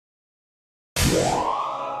Gang.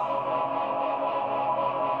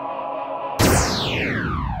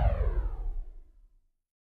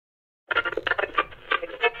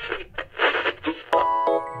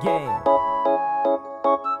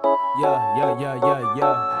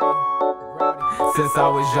 Yeah. Since I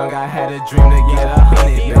was young, I had a dream to get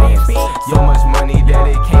 100 bands. So much money that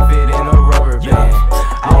it can't fit in a rubber band.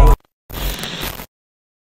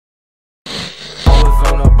 I was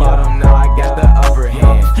on the bottom, now I got the upper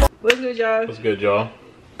hand. What's good, y'all? What's good, y'all?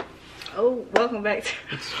 Oh, welcome back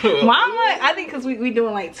to Mama. I think because we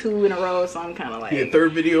doing like 2 in a row, so I'm kind of like... Yeah,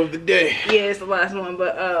 third video of the day. Yeah, it's the last one,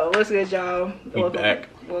 but what's good, y'all? Welcome back.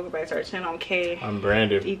 Welcome back to our channel. I'm Kay. I'm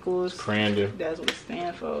Brandon. Equals Brandon. That's what we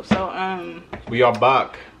stand for. So, we are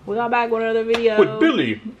back. We got back with another video. With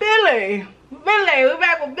Billy. Billy! We're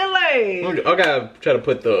back with Billy! I gotta try to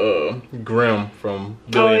put the Grim from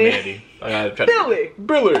Billy and Andy. I gotta try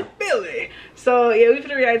Billy! So, yeah, we've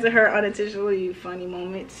been reacting to her unintentionally funny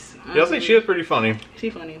moments. Yeah, I think she is pretty funny. She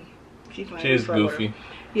funny. She is goofy.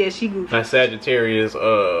 Yeah, she goofy. My Sagittarius,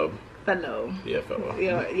 fellow. Yeah, fellow.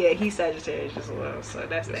 Yeah, he's Sagittarius as well, so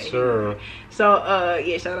that's yes, that. Sir. So,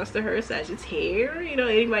 yeah, shout outs to her, Sagittarius. You know,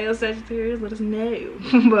 anybody else Sagittarius, let us know.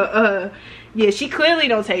 But, yeah, she clearly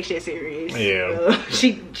don't take shit serious. Yeah.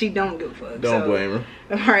 She don't give a fuck. Don't blame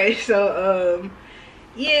her. Alright, so,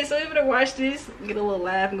 yeah, so we're gonna watch this, get a little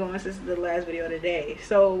laugh going since it's the last video of the day.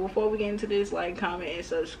 So before we get into this, like, comment, and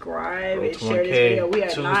subscribe, and share this video. We are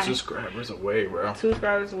 2 subscribers away, bro. 2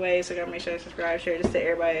 subscribers away, so gotta make sure to subscribe, share this to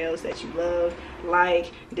everybody else that you love,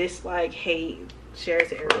 like, dislike, hate, share it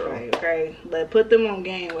to everybody, okay? Put them on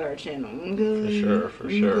game with our channel. Okay? For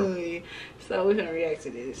sure. Okay. So we're gonna react to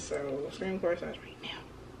this. So screen course right now.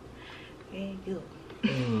 There you go.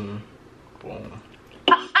 Boom.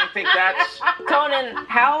 I think that's... Conan,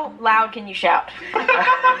 how loud can you shout? You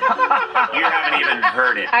haven't even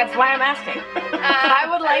heard it. That's why I'm asking. I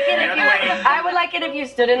would like it if you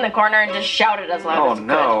stood in the corner and just shouted as loud as you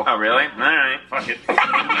could. Oh, really? Alright, fuck it.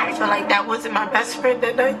 I feel like that wasn't my best friend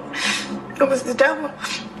that night. It was the devil.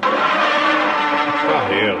 Oh,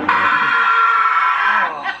 hell.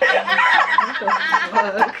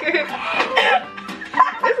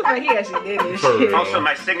 This is like he actually did this shit. Also,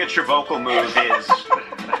 my signature vocal move is...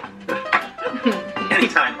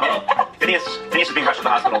 anytime, Phineas is being rushed to the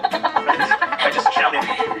hospital. I just shouted.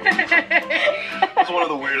 It's one of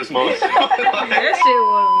the weirdest moments. That shit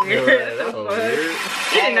was weird. That was weird.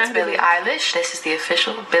 Hey, it's Billie Eilish. This is the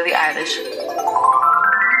official Billie Eilish.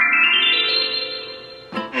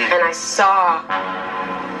 And I saw,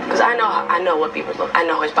 because I know what people look. I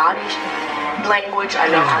know his body language. I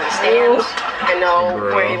know how he stands. I know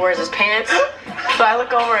where he wears his pants. So I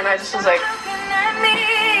look over and I just was like,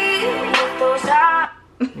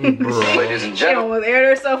 Ladies and she almost aired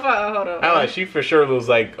herself out. Hold on. I like, she for sure was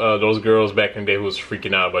like those girls back in the day who was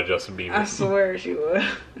freaking out about Justin Bieber. I swear she was.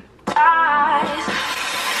 Can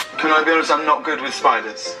I be honest? I'm not good with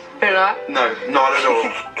spiders. you're not? No, not at all.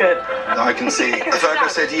 Good. I can see. I feel like I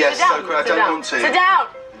said yes so quick. I don't want to. Sit down.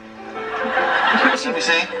 Let me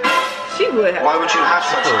see. She would have. Why would you have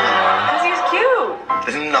such a thing? Because he's cute.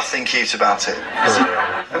 There's nothing cute about it.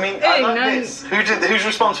 I mean, I like this. Who's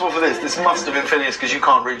responsible for this? This must have been Phineas because you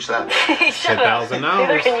can't reach that. Shut up. $10,000.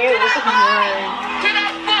 Neither can you.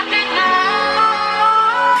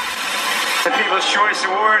 The People's Choice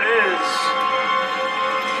Award is...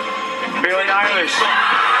 Billie Eilish.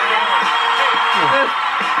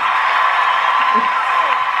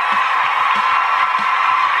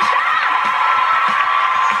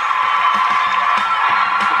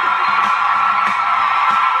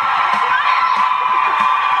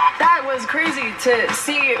 Crazy to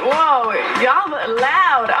see. Whoa, y'all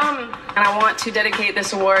loud. And I want to dedicate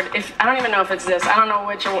this award. If I don't even know if it's this. I don't know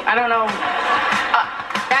which. I don't know.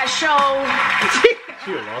 That show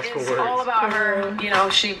is all about her. You know,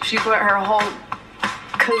 she put her whole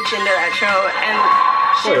coach into that show, and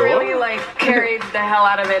she really like carried the hell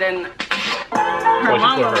out of it. And her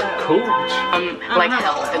mama, like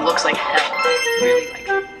hell. It looks like hell. Really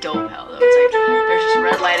like dope hell. Though. It's like there's just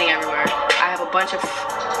red lighting everywhere. I have a bunch of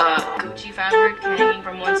Gucci fabric hanging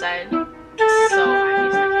from one side. So I'm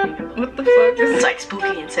just like hanging from what the fuck is it's like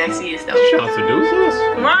spooky and sexy and stuff. She trying to seduce us?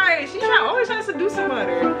 Right, she's always trying to seduce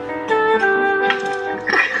somebody.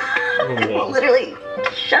 Literally,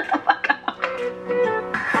 shut the fuck up.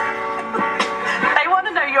 I want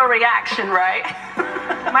to know your reaction, right?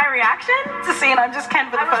 My reaction to seeing I'm just Ken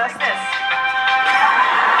for the first. Like this.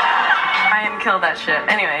 I am killed that shit.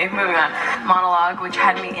 Anyway, moving on. Monologue, which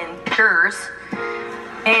had me in tears.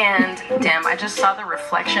 And damn, I just saw the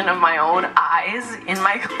reflection of my own eyes in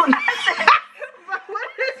my own eyes. What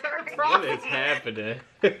is her problem? What is happening?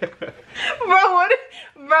 Bro,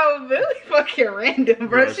 Billy fucking random,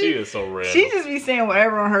 bro. She is so random. She just be saying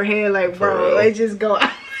whatever on her head, like, bro, let's just go.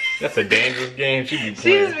 That's a dangerous game. She be playing.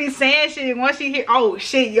 She just be saying shit. Once she hear, oh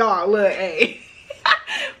shit, y'all, look, hey.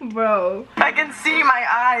 Bro. I can see my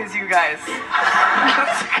eyes, you guys.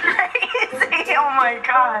 That's crazy. Oh my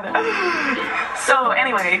god. So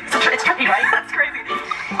anyway, it's tricky, right? That's crazy.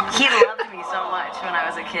 He loved me so much when I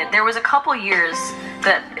was a kid. There was a couple years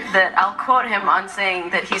that I'll quote him on saying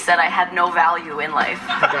that he said I had no value in life.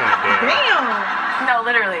 Damn. No,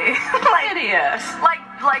 literally. Like idiot. Like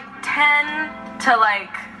 10 to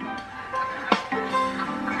like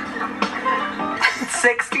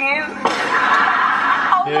 16.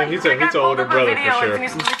 Oh yeah, he's an older brother for sure.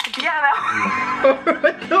 Yeah, that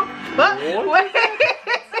What the fuck?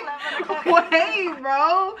 Wait,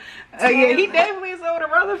 bro. Yeah, he definitely is older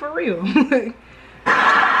brother for real. Oh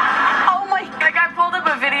my god, like I pulled up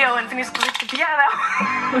a video and finished. Yeah, that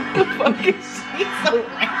What the fuck is she so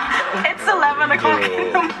random? It's 11 o'clock in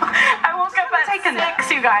the morning. I woke up at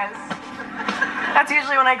 6, you guys. That's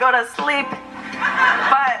usually when I go to sleep.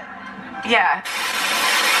 But, yeah.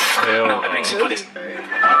 No, that makes you put it.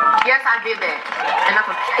 Yes, I did that. And I'm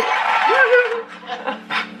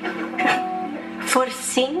a For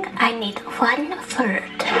sing, I need 1 third.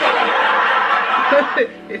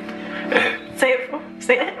 Say it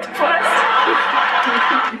for us.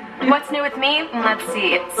 What's new with me? Let's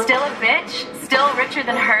see. It's still a bitch, still richer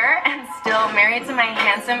than her, and still married to my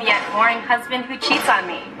handsome yet boring husband who cheats on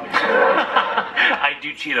me. I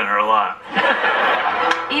do cheat on her a lot.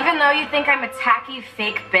 Even though you think I'm a tacky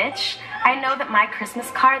fake bitch, I know that my Christmas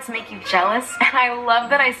cards make you jealous, and I love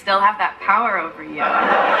that I still have that power over you.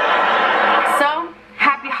 So,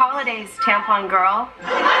 happy holidays, tampon girl.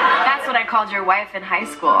 That's what I called your wife in high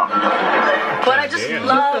school. But I just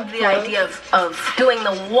love the idea of doing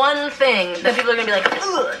the one thing that people are gonna be like,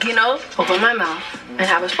 ugh, you know, open my mouth and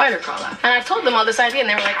have a spider crawl out. And I told them all this idea, and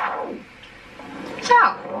they were like,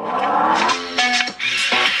 ciao.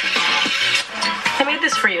 I made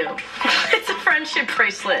this for you. It's a friendship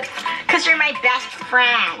bracelet. Cause you're my best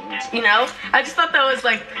friend. You know? I just thought that was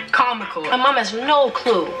like comical. My mom has no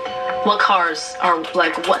clue what cars are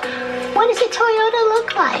like. What does a Toyota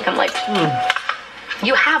look like? I'm like,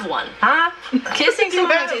 you have one, huh? Kissing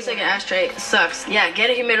someone who tastes like an ashtray sucks. Yeah,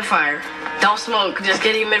 get a humidifier. Don't smoke. Just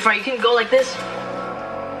get a humidifier. You can go like this.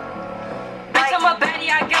 Bitch, I'm a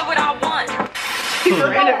baddie. I get what I want. I've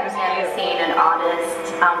never seen an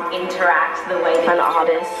artist interact the way that An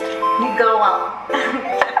artist. you go on.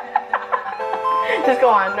 Just go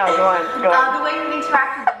on. No, go on. Go on. The way you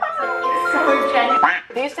interact with them is so genuine.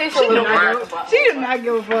 These taste a little weird. She did not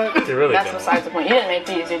give a fuck. She really That's don't. besides the point. You didn't make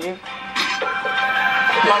these, did you?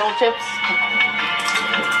 Bottle chips?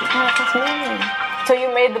 Oh, that's mean. So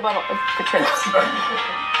you made the chips.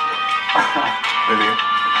 Maybe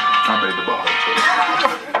I made the bottle.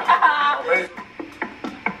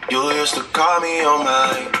 You used to call me on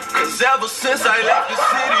my, cause ever since I left the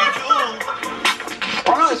city,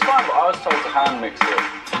 Oh no, it's fine, but I was told to hand mix it.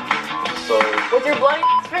 So... With your bloody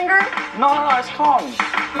finger? No, it's calm.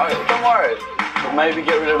 Don't worry. But maybe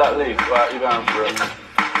get rid of that leaf while you're going for it.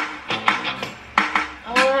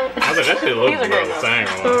 I think that shit looks about the same.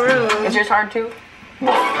 For real. Is yours hard too?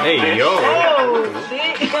 Hey, yo. Oh,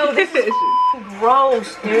 shit. Yo, this is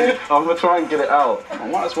gross, dude. I'm gonna try and get it out. I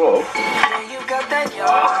might as well. What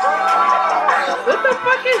the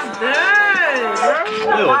fuck is that, bro?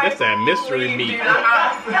 Ew, that's that mystery meat.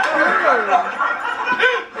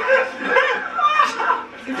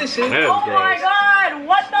 Get this shit. That is Oh my gross. god,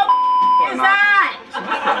 what the is that?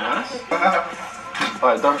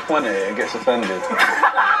 Alright, don't point at it, it gets offended.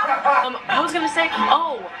 I was gonna say,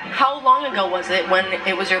 oh, how long ago was it when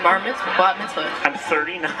it was your bar mitzvah? I'm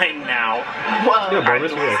 39 now. Whoa. Yeah, bro,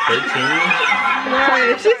 this was like 13.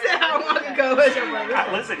 Right. She said how long ago was your brother?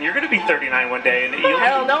 Listen, you're gonna be 39 one day, and you'll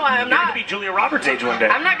Hell no, I am you're not. gonna be Julia Roberts' age one day.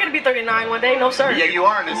 I'm not gonna be 39 one day, no sir. Yeah, you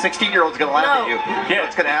are, and a 16-year-old's gonna laugh No. at you. Yeah.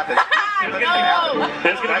 What's gonna happen? No.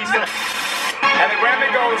 There's gonna be some. and the Grammy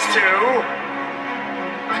goes to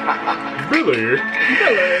Really?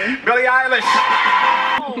 Billie Eilish.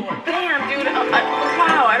 Oh, damn, dude.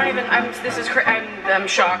 Wow, I don't even. I'm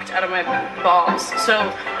shocked out of my balls. So.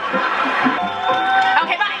 Okay,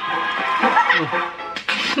 bye.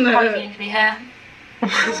 How are you to be here?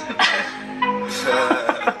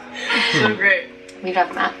 So great. We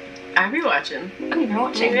love that. I've been watching. Oh, you've been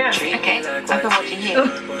watching? Yeah. Okay, I've been watching you.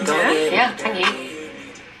 Yeah, thank you.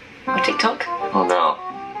 On TikTok. Oh no.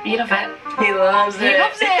 You love it. He loves it. He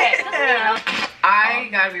loves it. I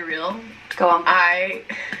gotta be real. Go on. I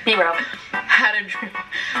Be real. had a dream.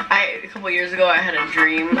 A couple years ago, I had a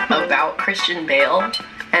dream about Christian Bale,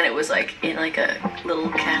 and it was like in like a little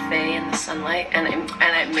cafe in the sunlight, and it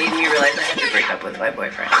made me realize I had to break up with my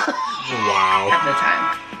boyfriend. Wow. At the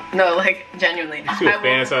time. No, like genuinely. You a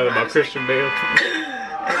fantasize about Christian Bale?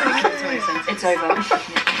 It's over.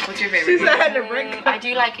 What's your favorite? She said I had to break up. I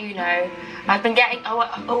do like Uno. I've been getting.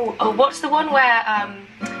 Oh, what's the one where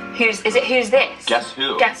who's this? Guess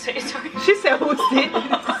who? Guess who? Sorry. She said, who's this?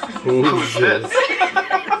 Who's this?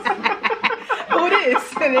 Who this?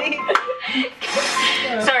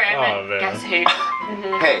 Sorry, I Oh, meant man. guess who.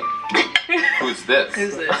 Hey, who's this?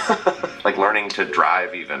 Who's this? Like learning to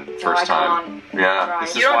drive even first I time. can't Yeah, drive.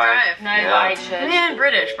 this You is don't why. drive. No, Yeah. but I should. Man,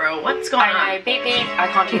 British, bro. What's going on? I know. Beep beep. I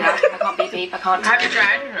can't do that. I can't beep beep. I can't. Have you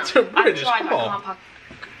tried? No. To I've British, tried, come but I on. can't park.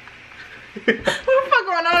 What the fuck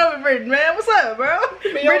going on over Britain, man? What's up, bro?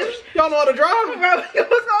 British, Y'all know how to drive? bro, what's going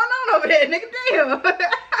on over there, nigga? Damn.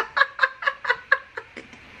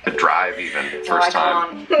 To drive even No, I first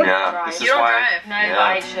time. can't Yeah, drive. this You is don't why. drive. No, Yeah. but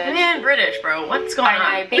I should. Man, British, bro. What's going I know.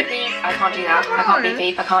 on? Beep beep. I can't do that. I can't beep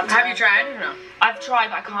beep. I can't. Have you tried? No. I've tried,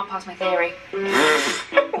 but I can't pass my theory.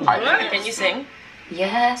 Can you sing?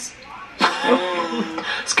 Yes.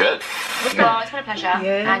 It's good. Well, it's been a pleasure.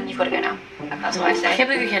 Yeah. And you've got to go now. That's what I I say. can't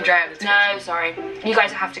believe you can't drive. It's No, sorry. You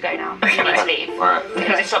guys have to go now. You need to leave. Alright.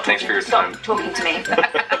 Okay, stop Thanks talking, for your stop time. talking to me. I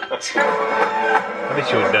think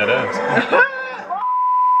she was dead ass.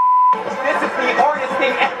 This is the hardest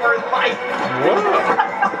thing ever in life. What?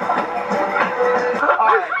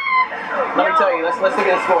 Alright. Let me tell you, let's look at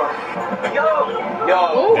the score.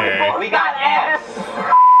 Yo! Dang. We got F.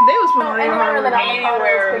 They was from Anywhere that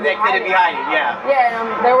Anywhere that could be hiding, yeah. Yeah, and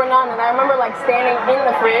there were none. And I remember like standing in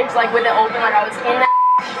the fridge, like with it open, like I was in that.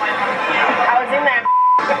 I was in that.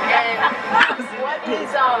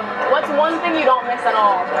 And what's one thing you don't miss at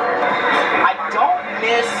all? I don't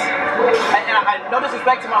miss, and I no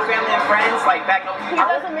disrespect to my family and friends, like back home. He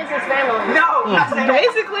doesn't miss his family. No, not saying that.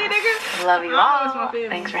 basically, nigga. Love you I miss my all. family.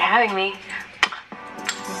 Thanks for having me.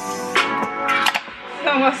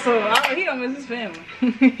 He don't miss his family.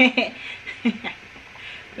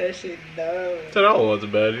 That shit dumb. That all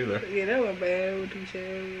wasn't bad either. Yeah, that wasn't bad. What you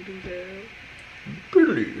said?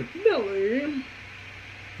 Billie. Billie.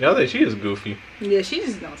 Yeah, I think she is goofy. Yeah, she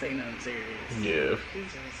just don't take nothing serious. Yeah.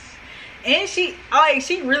 And she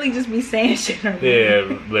really just be saying shit.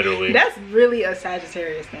 Yeah, literally. That's really a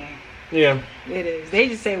Sagittarius thing. Yeah. It is. They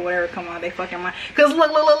just say whatever come on they fucking mind. Cause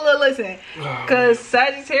look, listen. Cause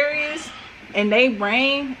Sagittarius in their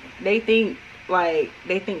brain, they think a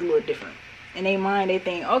little different. In their mind, they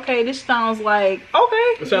think, okay, this sounds like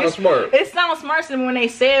It sounds smart. It sounds smart. So when they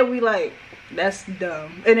say it, we like, that's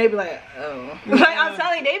dumb. And they be like, oh. Like, I'm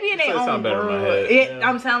telling you, they be in their own world.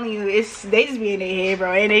 I'm telling you, they just be in their head,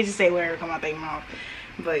 bro. And they just say whatever come out their mouth.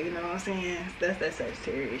 But you know what I'm saying? That's that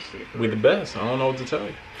Sagittarius shit. We the best. I don't know what to tell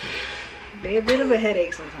you. They a bit of a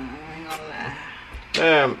headache sometimes. I ain't gonna lie.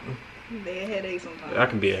 Damn. They a headache sometimes. I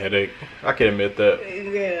can be a headache. I can admit that.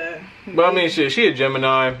 Yeah. But I mean, shit, she a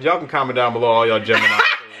Gemini. Y'all can comment down below all y'all Gemini.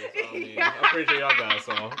 I'm pretty sure y'all got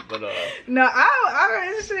some. But no,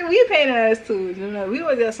 we pain in the ass too. You know, we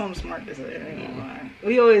always got something smart to say.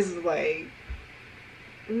 We always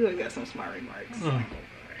got some smart remarks.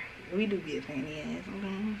 We do be a pain in the ass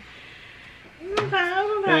sometimes.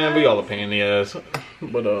 man, we all a pain in the ass.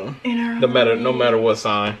 But no matter what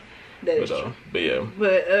sign. That is true. But yeah.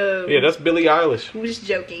 But yeah, that's Billie Eilish. We're just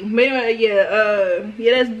joking. But anyway, yeah,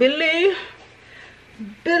 that's Billie.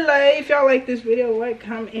 If y'all like this video, like,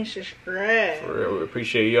 comment, and subscribe. For real, we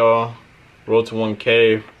appreciate y'all. Road to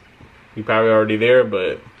 1K. We probably already there,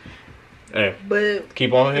 but hey,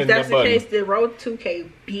 keep on hitting that button. If that's the case, the road to 2K,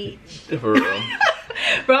 bitch. For real.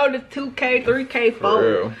 Road to 2K, 3K, 4. For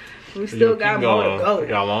real. We still got more to go. We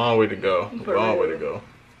got a long way to go. Long way to go.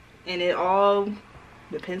 And it all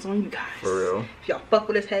depends on you guys. For real. If y'all fuck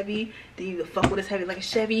with us heavy, then you can fuck with us heavy like a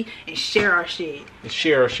Chevy and share our shit.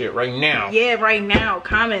 Share our shit right now. Yeah, right now.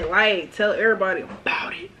 Comment, like, tell everybody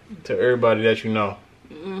about it. To everybody that you know.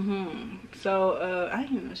 So, I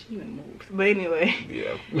didn't even know she even moved. But anyway.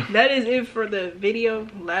 Yeah. That is it for the video.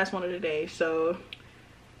 Last one of the day. So.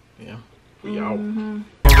 Yeah. We out.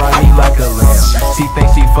 Ride me like a lamb. She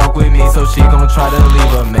thinks she fuck with me, so she gon' try to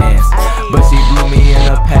leave a man. But she blew me in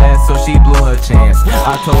the past, so she blew her chance.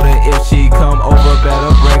 I told her